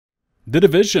The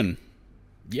Division.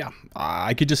 Yeah,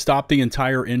 I could just stop the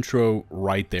entire intro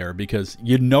right there because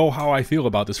you know how I feel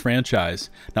about this franchise.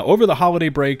 Now, over the holiday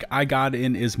break, I got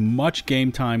in as much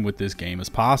game time with this game as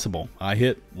possible. I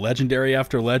hit Legendary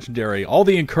after Legendary, all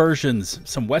the incursions,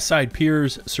 some Westside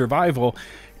Piers survival,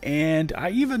 and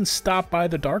I even stopped by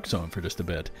the Dark Zone for just a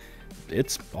bit.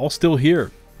 It's all still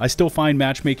here. I still find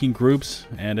matchmaking groups,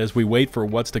 and as we wait for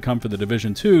what's to come for The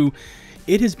Division 2,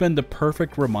 it has been the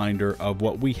perfect reminder of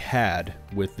what we had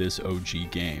with this OG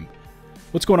game.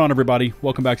 What's going on, everybody?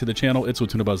 Welcome back to the channel. It's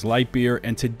LtBuzzLitebeer,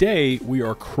 and today we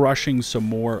are crushing some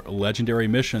more legendary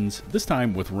missions, this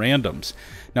time with randoms.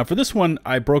 Now for this one,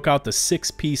 I broke out the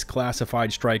 6-piece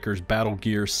Classified Strikers Battle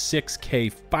Gear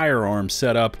 6K firearm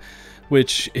setup,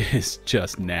 which is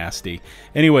just nasty.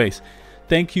 Anyways,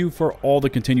 thank you for all the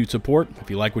continued support. If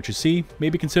you like what you see,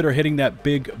 maybe consider hitting that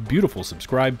big, beautiful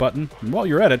subscribe button. And while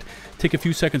you're at it, take a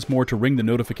few seconds more to ring the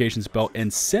notifications bell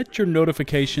and set your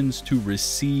notifications to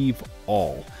receive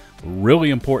all.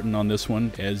 Really important on this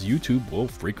one, as YouTube will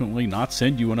frequently not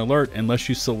send you an alert unless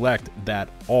you select that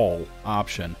all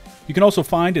option. You can also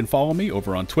find and follow me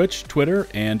over on Twitch, Twitter,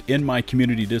 and in my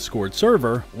community Discord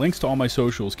server. Links to all my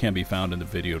socials can be found in the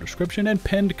video description and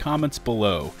pinned comments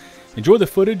below. Enjoy the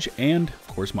footage and, of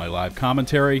course, my live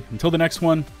commentary. Until the next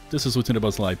one, this is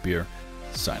LtBuzzLitebeer,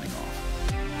 signing off.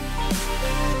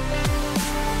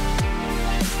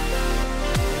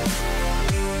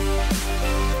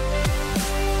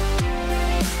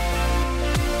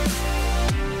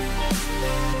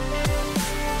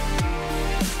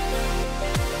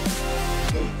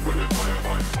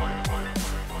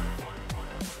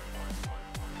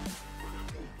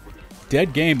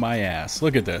 Dead game my ass.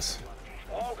 Look at this.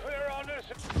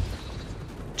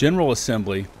 General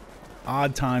assembly,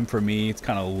 odd time for me. It's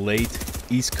kind of late,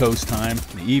 East Coast time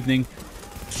in the evening.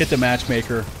 Hit the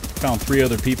matchmaker, found 3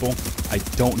 other people. I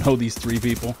don't know these 3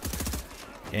 people.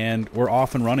 And we're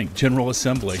off and running. General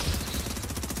assembly.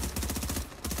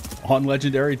 On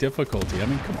legendary difficulty. I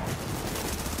mean, come on.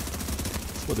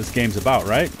 That's what this game's about,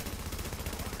 right?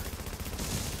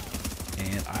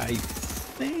 And I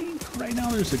think right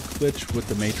now there's a glitch with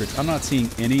the matrix. I'm not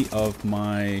seeing any of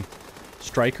my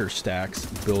striker stacks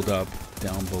build up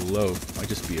down below. Might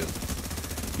just be a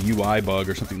UI bug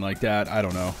or something like that. I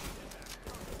don't know.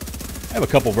 I have a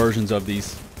couple versions of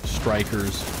these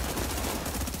strikers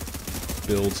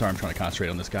builds. Sorry, I'm trying to concentrate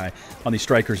on this guy. On these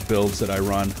strikers builds that I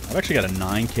run. I've actually got a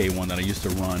 9K one that I used to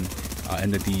run in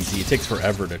the DZ. It takes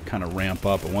forever to kind of ramp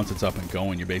up, but once it's up and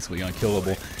going, you're basically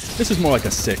unkillable. This is more like a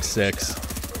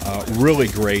 6.6. Really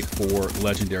great for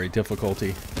legendary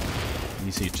difficulty.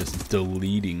 You see it just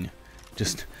deleting,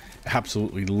 just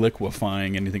absolutely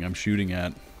liquefying anything I'm shooting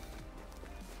at.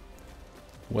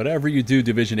 Whatever you do,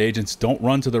 Division agents, don't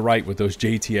run to the right with those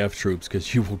JTF troops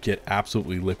because you will get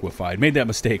absolutely liquefied. Made that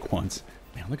mistake once.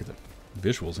 Man, look at the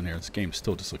visuals in here. This game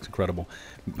still just looks incredible.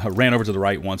 I ran over to the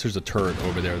right once. There's a turret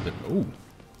over there that... Ooh,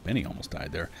 Benny almost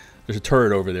died there. There's a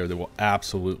turret over there that will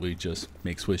absolutely just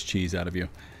make Swiss cheese out of you.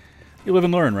 You live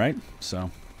and learn, right? So,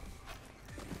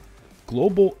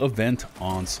 Global Event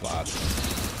Onslaught.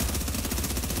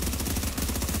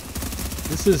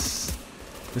 This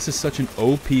is such an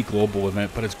OP global event,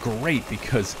 but it's great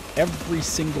because every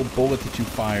single bullet that you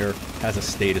fire has a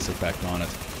status effect on it.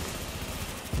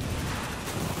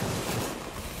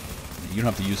 You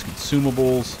don't have to use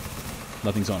consumables.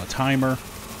 Nothing's on a timer.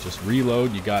 Just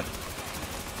reload. You got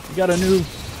a new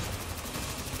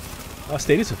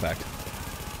status effect.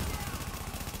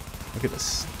 Look at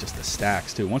this, just the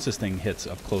stacks too. Once this thing hits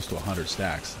up close to 100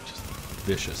 stacks, it's just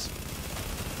vicious.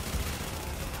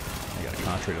 I gotta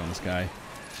concentrate on this guy.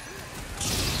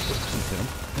 Oops, hit him.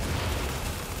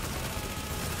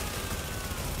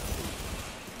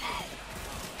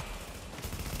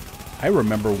 I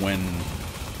remember when,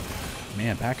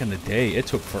 man, back in the day, it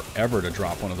took forever to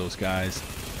drop one of those guys.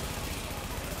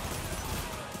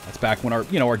 That's back when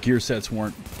our gear sets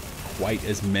weren't quite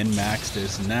as min-maxed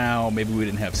as now. Maybe we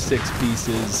didn't have 6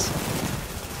 pieces.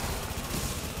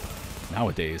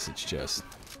 Nowadays, it's just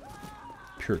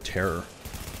pure terror.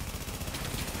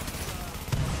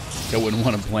 I wouldn't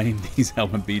want to blame these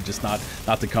LMB just not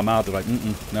to come out. They're like,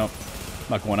 nope,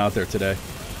 not going out there today.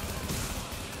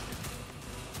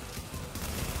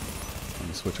 Let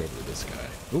me switch over to this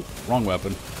guy. Oop, wrong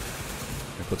weapon.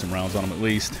 Gonna put some rounds on him at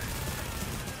least.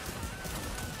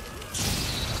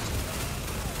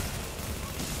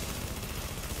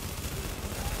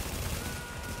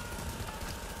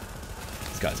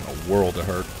 This guy's in a world of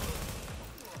hurt.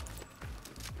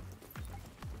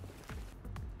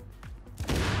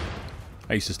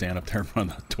 I used to stand up there in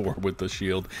front of the door with the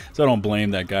shield, so I don't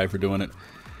blame that guy for doing it.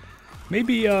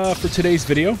 Maybe for today's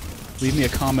video, leave me a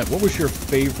comment. What was your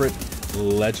favorite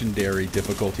legendary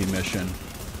difficulty mission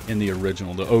in the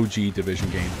original, the OG Division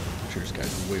game? I'm sure this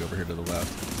guy's way over here to the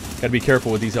left. Gotta be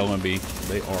careful with these LMB.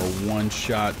 They are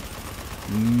one-shot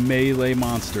melee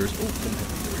monsters. Oh,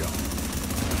 there we go.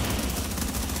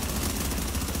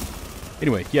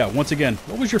 Anyway, yeah, once again,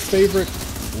 what was your favorite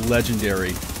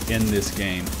legendary in this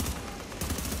game?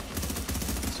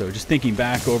 So just thinking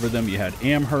back over them, you had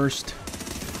Amherst,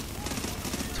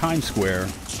 Times Square,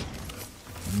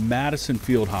 Madison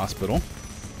Field Hospital.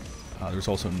 There's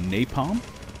also Napalm,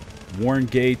 Warren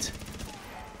Gate,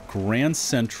 Grand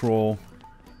Central,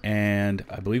 and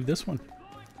I believe this one,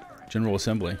 General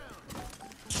Assembly.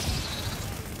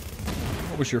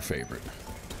 What was your favorite?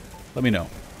 Let me know.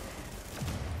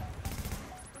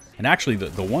 And actually,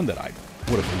 the one that I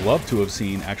would have loved to have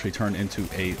seen actually turn into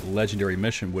a legendary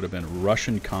mission would have been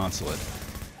Russian Consulate.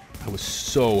 I was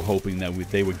so hoping that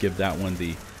they would give that one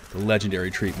the legendary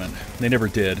treatment. They never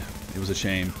did. It was a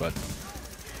shame, but...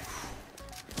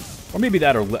 Or maybe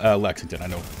that or Lexington. I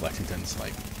know Lexington's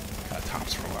like kind of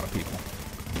tops for a lot of people.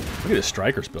 Look at this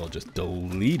Striker's build, just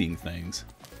deleting things.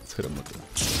 Let's hit them with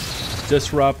the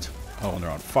Disrupt. Oh, and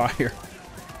they're on fire.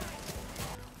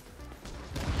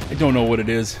 I don't know what it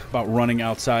is about running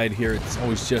outside here. It's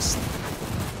always just...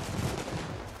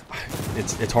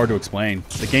 It's hard to explain.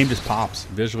 The game just pops.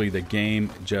 Visually, the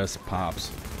game just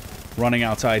pops. Running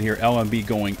outside here, LMB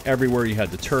going everywhere. You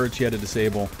had the turrets you had to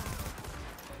disable.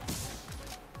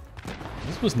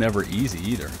 This was never easy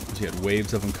either. You had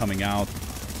waves of them coming out.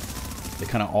 They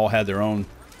kind of all had their own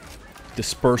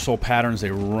dispersal patterns.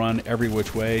 They run every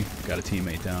which way. Got a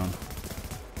teammate down.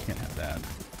 Can't have that.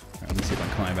 All right, let me see if I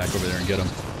can climb back over there and get him.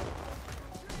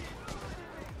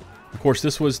 Of course,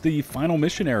 this was the final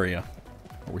mission area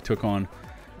where we took on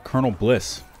Colonel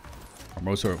Bliss,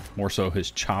 or more so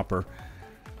his chopper.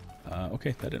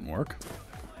 Okay, that didn't work.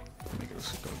 Let me go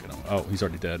get him. Oh, he's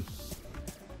already dead.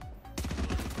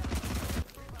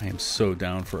 I am so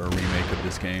down for a remake of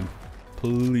this game.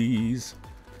 Please.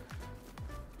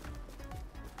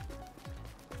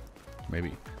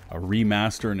 Maybe a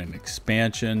remaster and an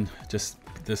expansion. Just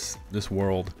this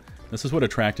world. This is what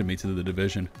attracted me to the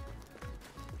Division.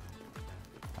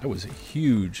 I was a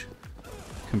huge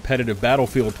competitive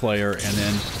Battlefield player, and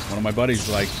then one of my buddies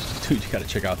was like, dude, you gotta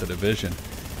check out the Division.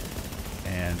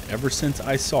 And ever since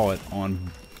I saw it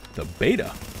on the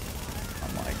beta,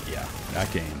 I'm like, yeah,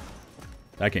 that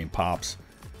game pops.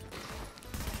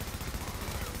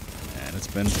 And it's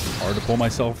been hard to pull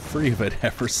myself free of it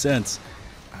ever since.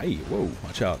 Hey, whoa,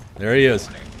 watch out. There he is.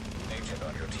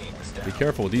 Be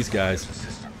careful with these guys.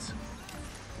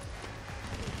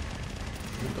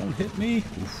 Don't hit me.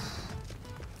 Oof.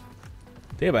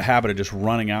 They have a habit of just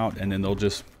running out, and then they'll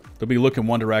be looking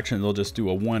one direction, and they'll just do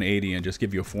a 180 and just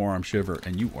give you a forearm shiver,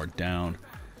 and you are down.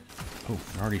 Oh,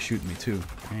 they're already shooting me too.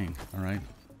 Dang. All right.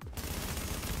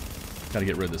 Got to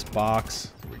get rid of this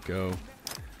box. There we go.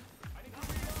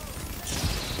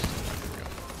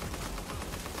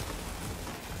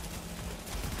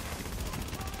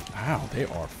 Wow, they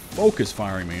are focus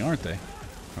firing me, aren't they?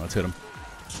 Right, let's hit them.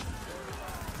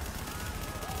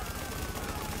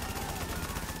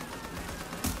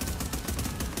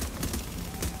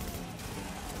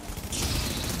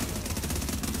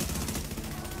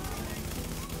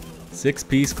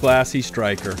 Six-piece classy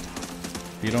striker.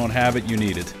 If you don't have it, you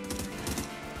need it.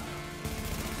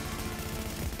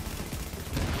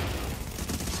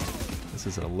 This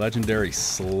is a legendary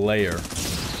Slayer.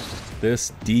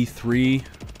 This D3.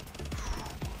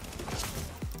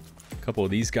 A couple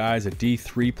of these guys, a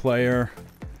D3 player.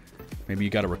 Maybe you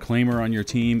got a Reclaimer on your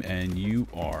team, and you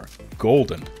are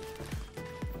golden.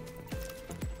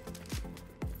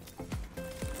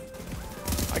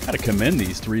 I gotta commend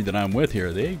these three that I'm with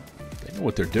here. They know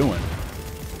what they're doing.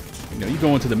 You know, you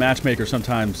go into the matchmaker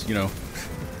sometimes, you know,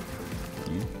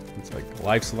 it's like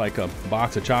life's like a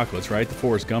box of chocolates, right? The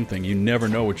Forrest Gump thing. You never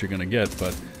know what you're going to get,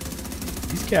 but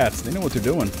these cats, they know what they're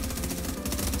doing.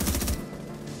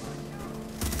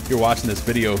 If you're watching this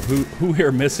video, who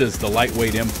here misses the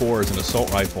lightweight M4 as an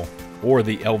assault rifle or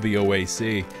the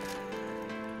LVOAC?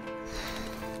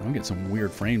 I'm getting some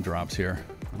weird frame drops here.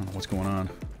 I don't know what's going on.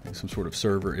 Maybe some sort of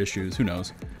server issues. Who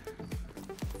knows?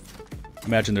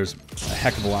 Imagine there's a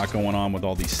heck of a lot going on with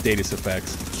all these status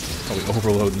effects. Probably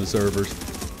overloading the servers.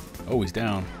 Oh, he's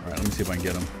down. All right, let me see if I can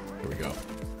get him. Here we go.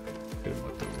 Hit him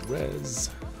with the res.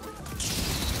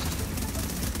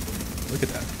 Look at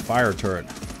that fire turret.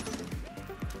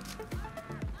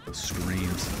 Those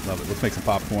screams. Love it. Let's make some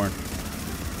popcorn.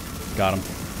 Got him.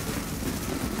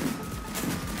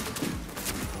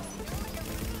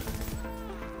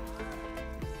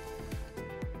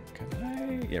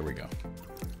 There we go.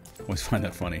 Always find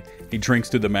that funny. He drinks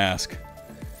through the mask.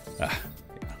 Ah,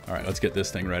 yeah. All right, let's get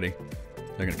this thing ready.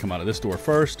 They're going to come out of this door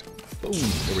first. Boom.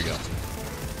 There we go.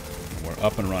 We're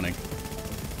up and running.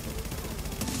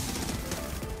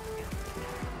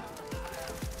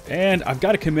 And I've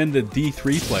got to commend the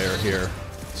D3 player here,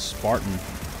 Spartan.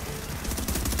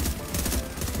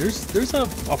 There's a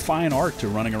fine art to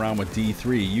running around with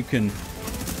D3.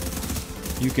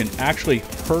 You can actually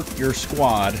hurt your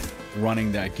squad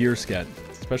running that gear set,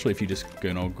 especially if you just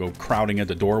go crowding at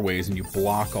the doorways and you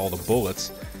block all the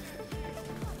bullets.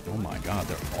 Oh my God,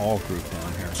 they're all grouped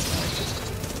down here. It's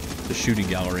just the shooting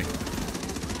gallery.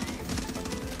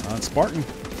 Spartan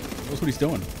knows what he's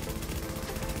doing.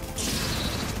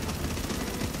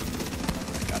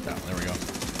 Got that one. There we go.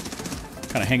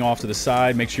 Kind of hang off to the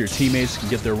side. Make sure your teammates can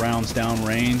get their rounds down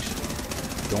range.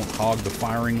 Don't hog the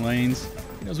firing lanes.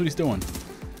 He knows what he's doing.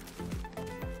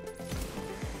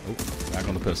 Oh, back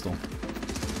on the pistol.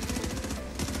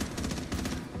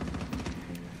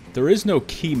 There is no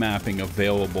key mapping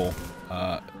available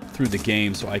through the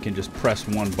game, so I can just press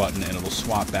one button and it'll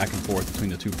swap back and forth between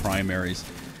the two primaries.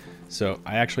 So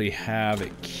I actually have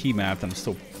it key mapped. I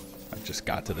just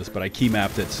got to this, but I key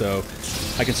mapped it so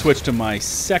I can switch to my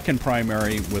second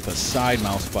primary with a side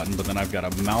mouse button, but then I've got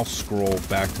a mouse scroll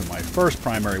back to my first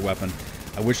primary weapon.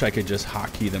 I wish I could just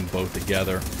hotkey them both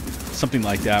together. Something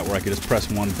like that, where I could just press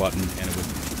one button and it would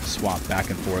swap back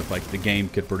and forth, like the game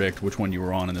could predict which one you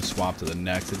were on and then swap to the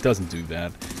next. It doesn't do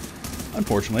that,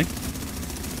 unfortunately.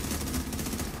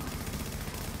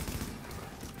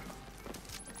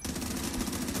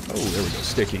 Oh, there we go,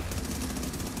 sticky.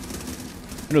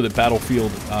 I know that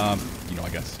Battlefield, I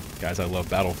guys, I love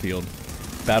Battlefield.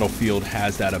 Battlefield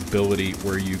has that ability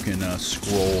where you can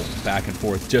scroll back and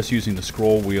forth just using the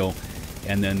scroll wheel,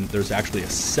 and then there's actually a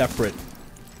separate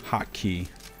hotkey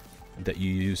that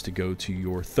you use to go to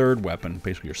your third weapon,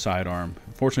 basically your sidearm.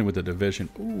 Unfortunately, with the Division,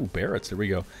 ooh, Barrett's, there we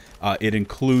go. It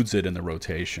includes it in the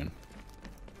rotation.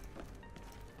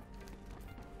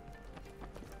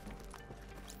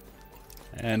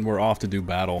 And we're off to do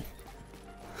battle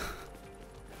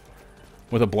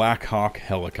with a Black Hawk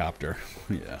helicopter.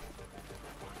 Yeah.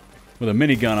 With a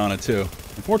minigun on it, too.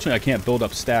 Unfortunately, I can't build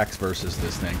up stacks versus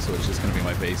this thing, so it's just going to be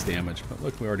my base damage. But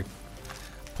look, we already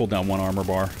pulled down one armor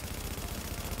bar.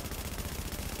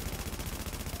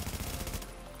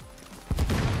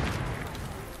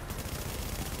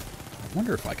 I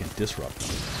wonder if I can disrupt them.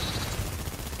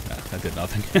 Nah, that did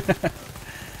nothing.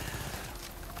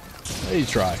 You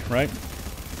try, right?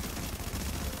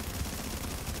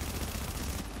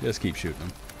 Just keep shooting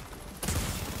them.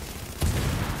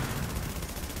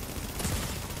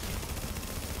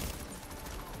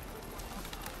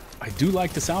 I do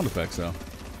like the sound effects, though.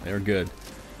 They're good.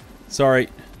 Sorry,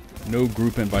 no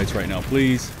group invites right now,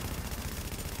 please.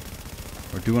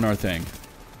 We're doing our thing.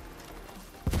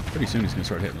 Pretty soon he's going to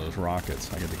start hitting those rockets.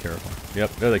 I got to be careful.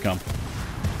 Yep, there they come.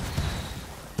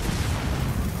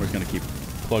 We're just going to keep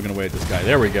plugging away at this guy.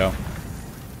 There we go.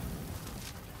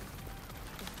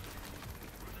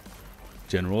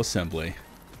 General Assembly.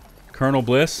 Colonel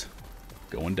Bliss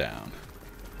going down.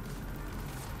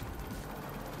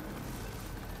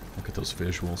 Look at those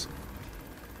visuals.